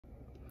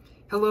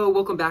Hello,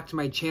 welcome back to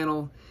my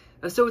channel.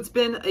 So it's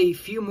been a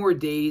few more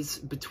days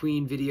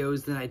between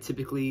videos than I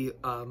typically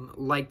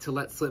like to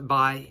let slip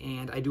by,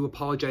 and I do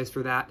apologize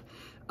for that.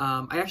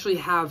 I actually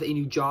have a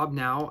new job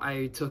now.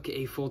 I took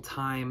a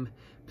full-time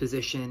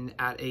position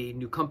at a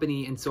new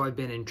company, and so I've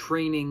been in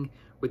training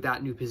with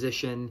that new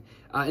position.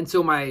 And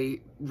so my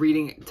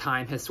reading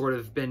time has sort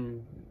of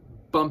been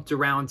bumped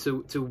around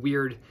to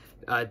weird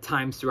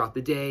times throughout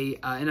the day,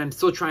 and I'm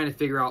still trying to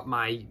figure out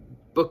my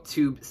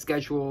BookTube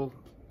schedule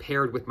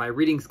paired with my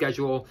reading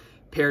schedule,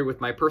 paired with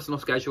my personal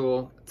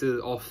schedule to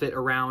all fit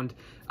around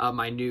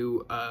my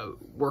new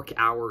work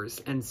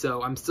hours. And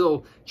so I'm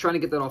still trying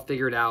to get that all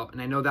figured out.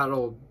 And I know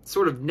that'll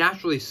sort of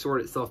naturally sort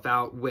itself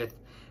out with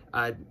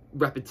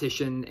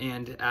repetition,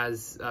 and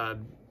as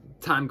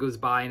time goes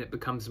by and it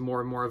becomes more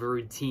and more of a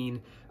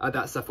routine,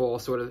 that stuff will all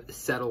sort of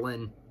settle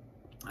in.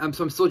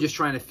 So I'm still just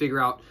trying to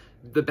figure out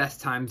the best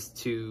times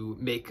to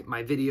make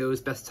my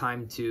videos, best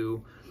time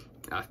to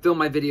film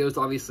my videos.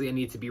 Obviously, I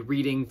need to be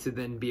reading to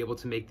then be able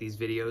to make these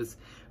videos.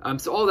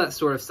 So all that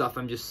sort of stuff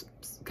I'm just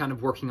kind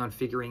of working on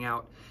figuring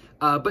out.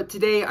 But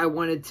today I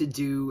wanted to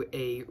do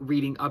a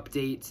reading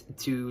update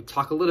to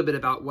talk a little bit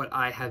about what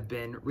I have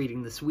been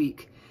reading this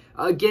week.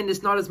 Again,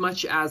 it's not as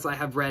much as I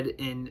have read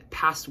in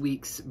past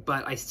weeks,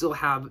 but I still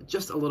have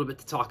just a little bit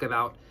to talk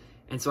about.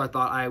 And so I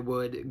thought I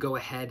would go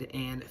ahead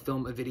and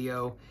film a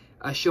video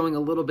showing a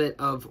little bit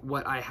of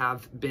what I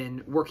have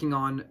been working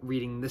on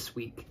reading this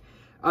week.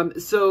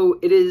 So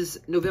it is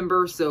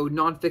November, so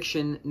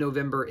nonfiction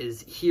November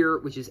is here,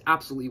 which is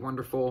absolutely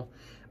wonderful.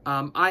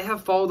 I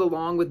have followed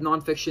along with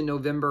nonfiction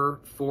November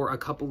for a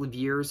couple of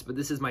years, but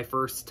this is my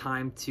first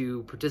time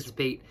to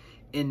participate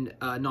in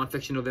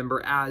nonfiction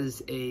November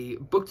as a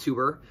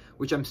booktuber,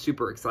 which I'm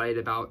super excited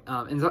about.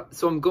 And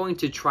so I'm going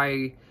to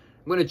try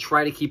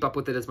to keep up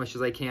with it as much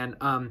as I can.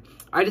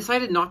 I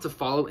decided not to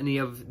follow any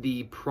of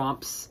the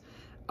prompts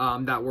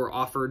that were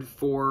offered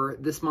for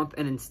this month,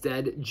 and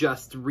instead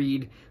just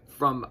read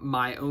from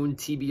my own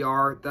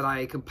TBR that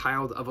I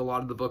compiled of a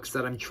lot of the books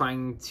that I'm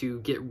trying to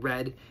get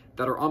read,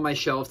 that are on my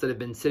shelves, that have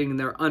been sitting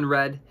there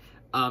unread,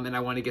 and I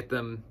want to get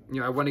them,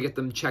 I want to get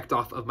them checked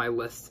off of my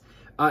list.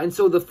 And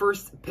so the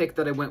first pick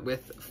that I went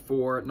with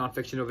for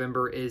Nonfiction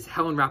November is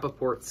Helen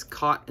Rappaport's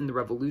Caught in the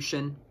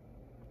Revolution.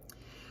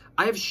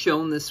 I have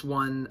shown this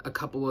one a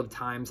couple of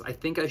times. I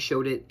think I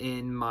showed it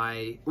in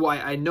my,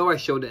 I know I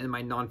showed it in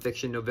my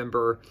Nonfiction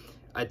November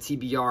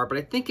TBR, but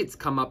I think it's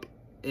come up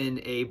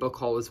in a book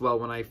haul as well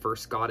when I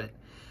first got it.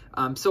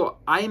 So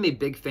I am a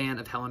big fan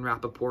of Helen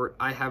Rappaport.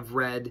 I have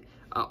read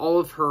all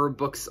of her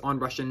books on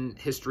Russian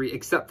history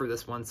except for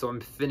this one, so I'm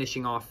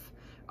finishing off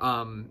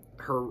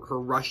her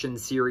Russian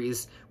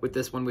series with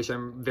this one, which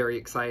I'm very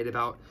excited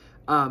about.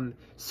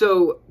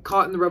 So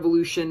Caught in the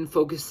Revolution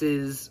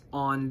focuses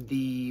on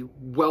the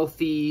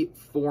wealthy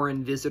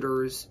foreign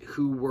visitors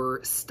who were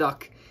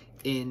stuck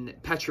in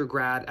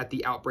Petrograd at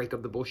the outbreak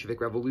of the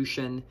Bolshevik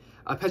Revolution.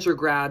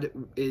 Petrograd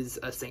is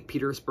St.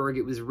 Petersburg.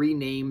 It was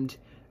renamed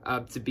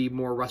to be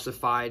more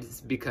Russified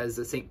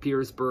because St.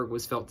 Petersburg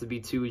was felt to be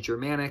too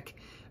Germanic.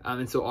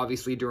 And so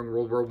obviously during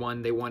World War I,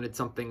 they wanted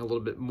something a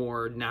little bit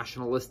more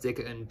nationalistic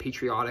and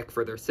patriotic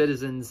for their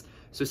citizens.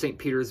 So St.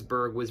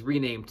 Petersburg was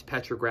renamed to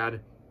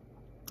Petrograd.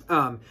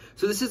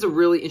 So this is a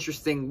really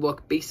interesting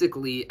look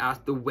basically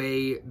at the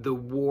way the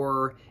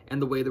war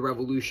and the way the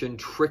revolution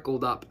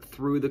trickled up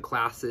through the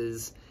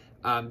classes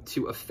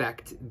to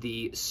affect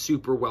the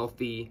super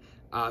wealthy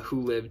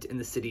who lived in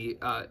the city,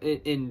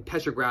 in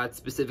Petrograd,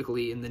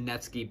 specifically in the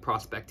Nevsky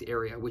Prospect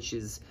area, which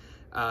is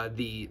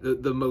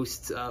the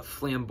most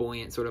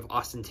flamboyant, sort of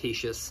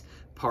ostentatious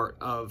part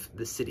of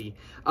the city.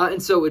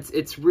 And so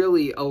it's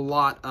really a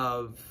lot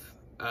of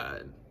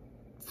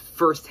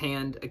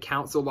first-hand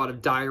accounts, so a lot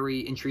of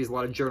diary entries, a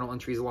lot of journal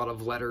entries, a lot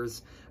of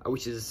letters,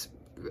 which is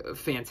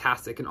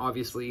fantastic, and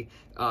obviously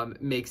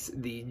makes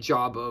the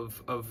job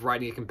of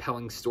writing a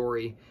compelling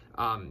story,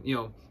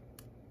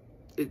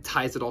 it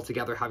ties it all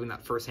together, having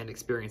that first-hand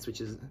experience,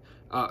 which is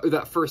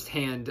that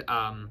first-hand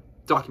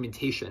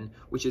documentation,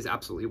 which is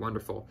absolutely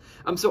wonderful.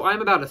 So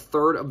I'm about a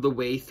third of the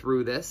way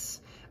through this.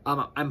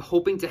 I'm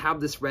hoping to have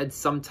this read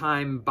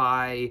sometime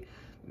by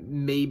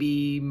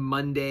maybe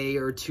Monday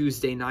or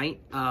Tuesday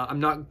night. I'm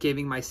not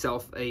giving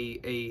myself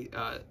a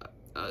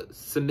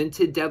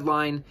cemented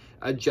deadline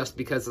just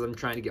because I'm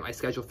trying to get my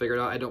schedule figured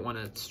out. I don't want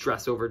to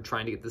stress over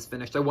trying to get this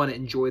finished. I want to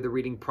enjoy the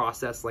reading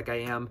process like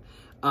I am.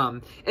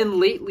 And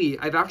lately,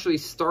 I've actually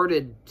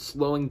started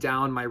slowing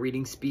down my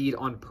reading speed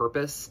on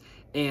purpose.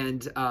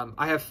 And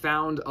I have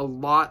found a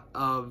lot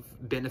of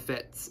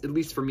benefits, at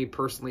least for me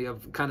personally,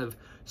 of kind of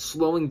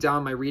slowing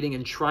down my reading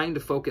and trying to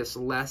focus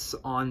less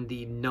on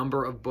the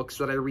number of books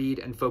that I read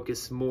and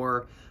focus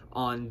more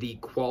on the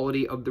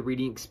quality of the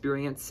reading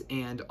experience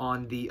and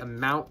on the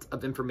amount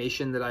of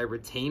information that I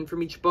retain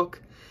from each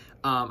book.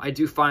 I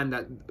do find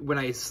that when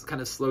I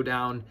kind of slow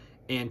down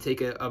and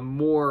take a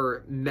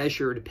more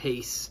measured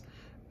pace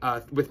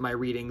with my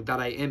reading,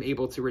 that I am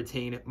able to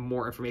retain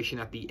more information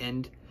at the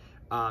end.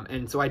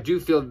 And so I do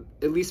feel,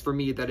 at least for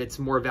me, that it's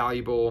more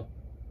valuable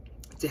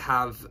to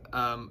have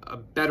a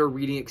better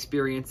reading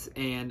experience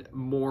and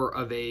more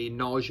of a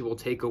knowledgeable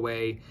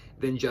takeaway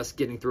than just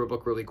getting through a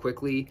book really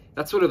quickly.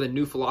 That's sort of a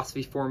new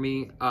philosophy for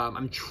me.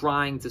 I'm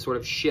trying to sort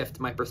of shift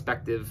my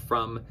perspective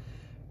from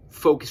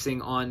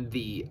focusing on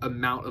the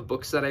amount of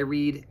books that I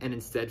read and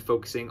instead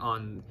focusing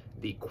on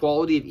the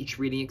quality of each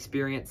reading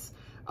experience.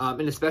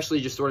 And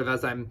especially just sort of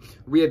as I'm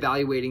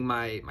reevaluating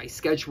my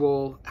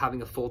schedule,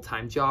 having a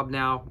full-time job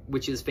now,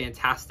 which is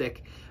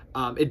fantastic.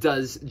 It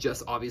does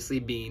just obviously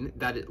mean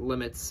that it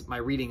limits my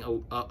reading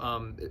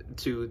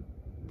to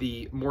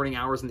the morning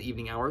hours and the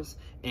evening hours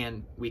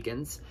and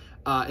weekends.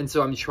 And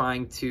so I'm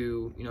trying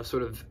to,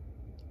 sort of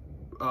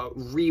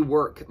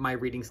rework my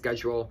reading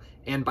schedule,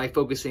 and by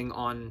focusing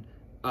on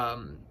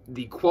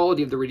the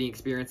quality of the reading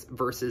experience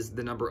versus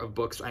the number of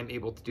books, I'm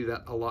able to do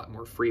that a lot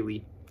more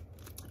freely.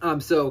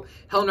 So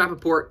Helen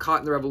Rappaport, Caught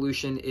in the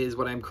Revolution is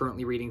what I'm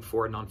currently reading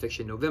for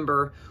Nonfiction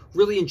November.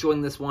 Really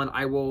enjoying this one.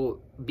 I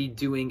will be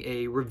doing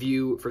a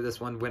review for this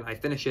one when I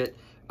finish it,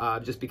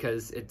 just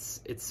because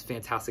it's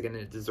fantastic and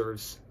it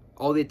deserves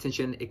all the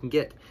attention it can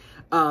get.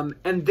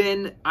 And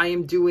then I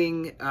am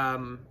doing,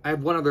 I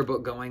have one other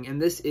book going,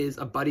 and this is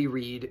a buddy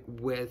read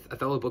with a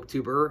fellow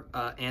booktuber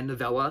and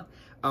novella.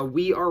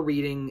 We are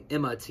reading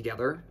Emma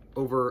together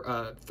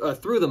over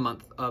through the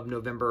month of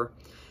November.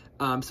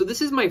 So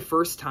this is my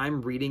first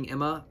time reading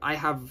Emma. I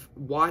have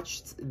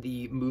watched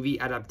the movie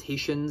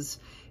adaptations,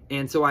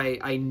 and so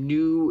I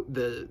knew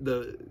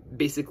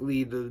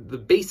basically the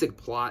basic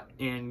plot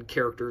and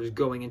characters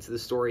going into the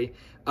story,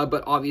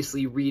 but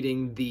obviously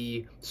reading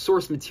the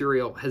source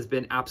material has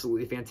been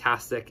absolutely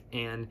fantastic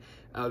and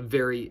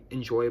very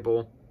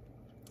enjoyable.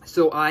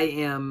 So I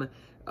am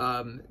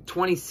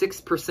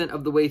 26%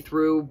 of the way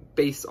through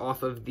based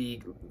off of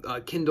the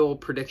Kindle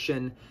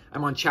prediction.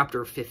 I'm on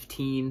chapter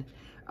 15.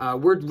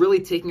 We're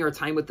really taking our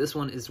time with this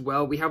one as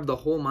well. We have the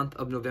whole month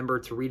of November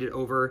to read it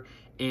over,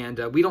 and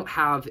we don't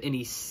have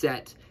any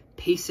set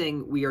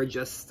pacing. We are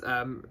just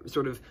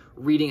sort of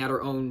reading at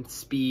our own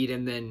speed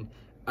and then,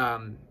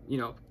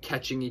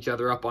 catching each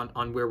other up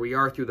on where we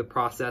are through the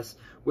process,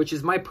 which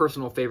is my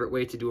personal favorite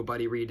way to do a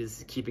buddy read,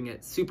 is keeping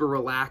it super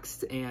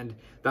relaxed, and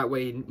that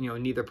way,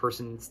 neither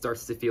person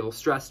starts to feel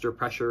stressed or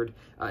pressured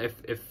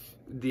if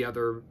the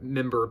other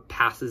member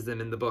passes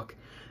them in the book.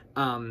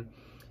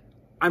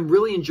 I'm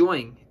really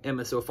enjoying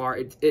Emma so far.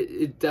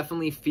 It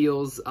definitely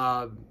feels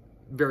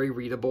very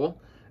readable.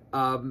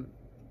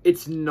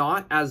 It's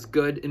not as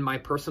good, in my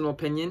personal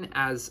opinion,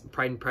 as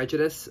Pride and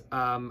Prejudice.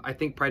 I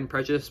think Pride and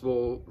Prejudice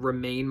will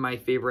remain my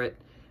favorite,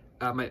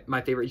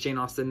 my favorite Jane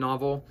Austen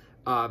novel,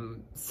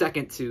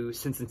 second to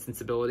Sense and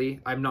Sensibility.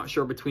 I'm not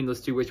sure between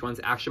those two which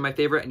one's actually my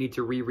favorite. I need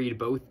to reread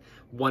both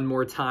one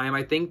more time,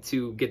 I think,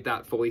 to get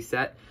that fully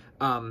set.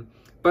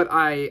 But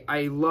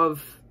I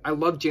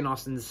love Jane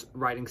Austen's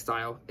writing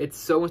style. It's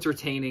so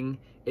entertaining.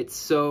 It's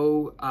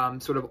so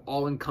sort of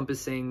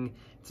all-encompassing.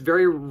 It's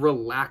very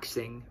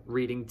relaxing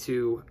reading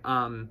too.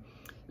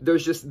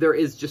 There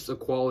is just a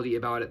quality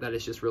about it that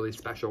is just really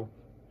special.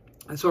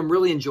 And so I'm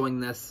really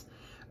enjoying this.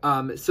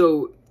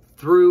 So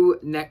through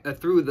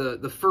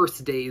the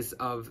first days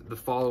of the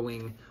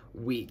following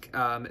week,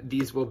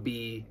 these will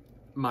be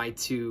my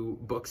two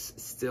books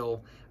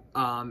still.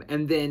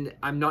 And then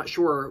I'm not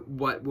sure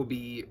what will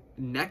be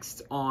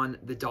next on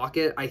the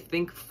docket. I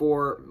think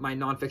for my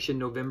Nonfiction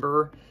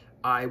November,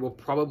 I will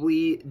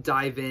probably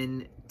dive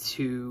in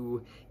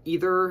to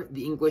either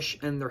The English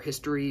and Their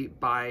History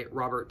by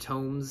Robert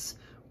Tomes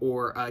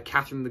or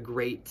Catherine the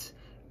Great,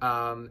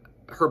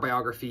 her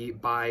biography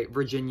by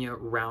Virginia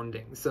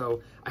Rounding.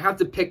 So I have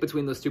to pick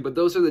between those two, but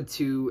those are the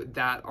two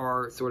that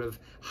are sort of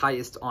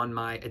highest on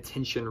my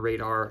attention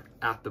radar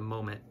at the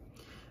moment.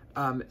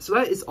 So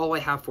that is all I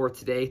have for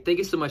today. Thank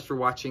you so much for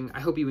watching. I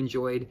hope you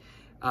enjoyed.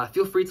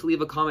 Feel free to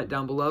leave a comment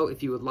down below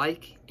if you would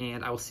like,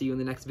 and I will see you in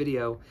the next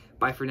video.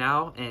 Bye for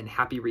now, and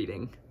happy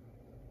reading.